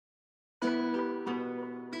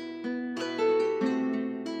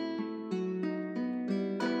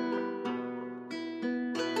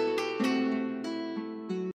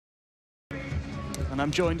And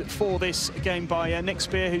I'm joined for this game by Nick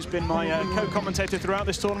Spear, who's been my co-commentator throughout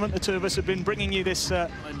this tournament. The two of us have been bringing you this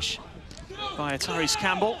challenge by Tyrese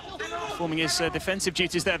Campbell, performing his defensive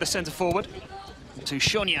duties there, the centre forward, to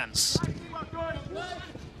Shonyans.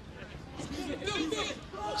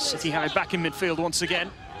 City have it back in midfield once again.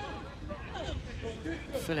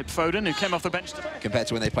 Philip Foden, who came off the bench. Compared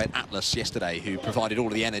to when they played Atlas yesterday, who provided all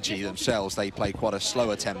of the energy themselves, they played quite a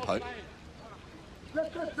slower tempo.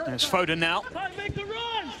 There's Foden now.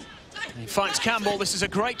 He finds Campbell. This is a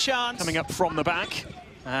great chance. Coming up from the back.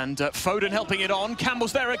 And Foden helping it on.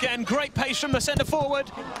 Campbell's there again. Great pace from the centre forward.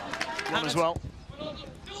 And as well.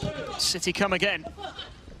 City come again.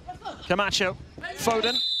 Camacho.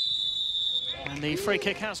 Foden. And the free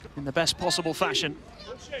kick has in the best possible fashion.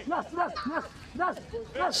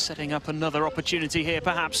 Setting up another opportunity here,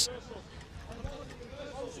 perhaps.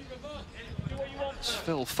 It's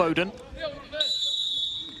Phil Foden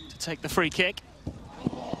to take the free kick.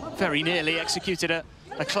 Very nearly executed a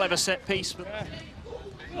clever set piece, but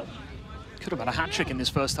could have had a hat-trick in this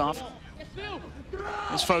first half.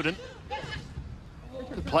 There's Foden.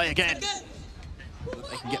 Good play again.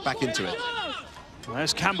 They can get back into it.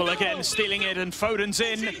 There's Campbell again, stealing it, and Foden's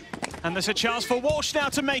in. And there's a chance for Walsh now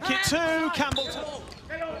to make it too. Campbell.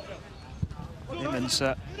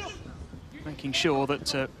 Nimmans making sure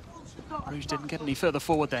that Brugge didn't get any further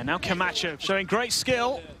forward there. Now Camacho showing great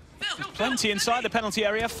skill. There's plenty inside the penalty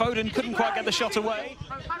area. Foden couldn't quite get the shot away.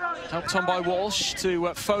 Helped on by Walsh to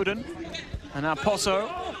Foden. And now Pozo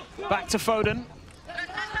back to Foden.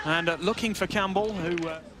 And looking for Campbell, who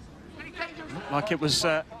looked like it was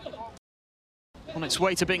on its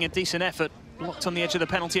way to being a decent effort. Blocked on the edge of the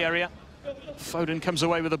penalty area. Foden comes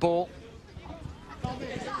away with the ball.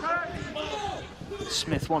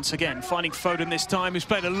 Smith once again finding Foden this time, who's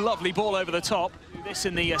played a lovely ball over the top. This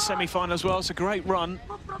in the semi-final as well. It's a great run.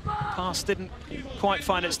 Pass didn't quite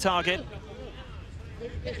find its target.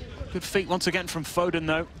 Good feet once again from Foden,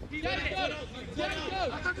 though. Here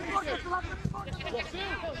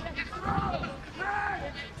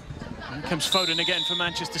comes Foden again for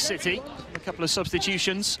Manchester City. A couple of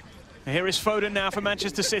substitutions. Here is Foden now for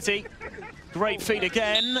Manchester City. Great feet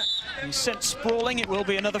again. He's sent sprawling. It will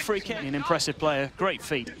be another free kick. An impressive player. Great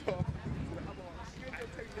feet.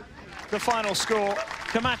 The final score,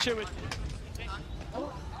 Camacho with...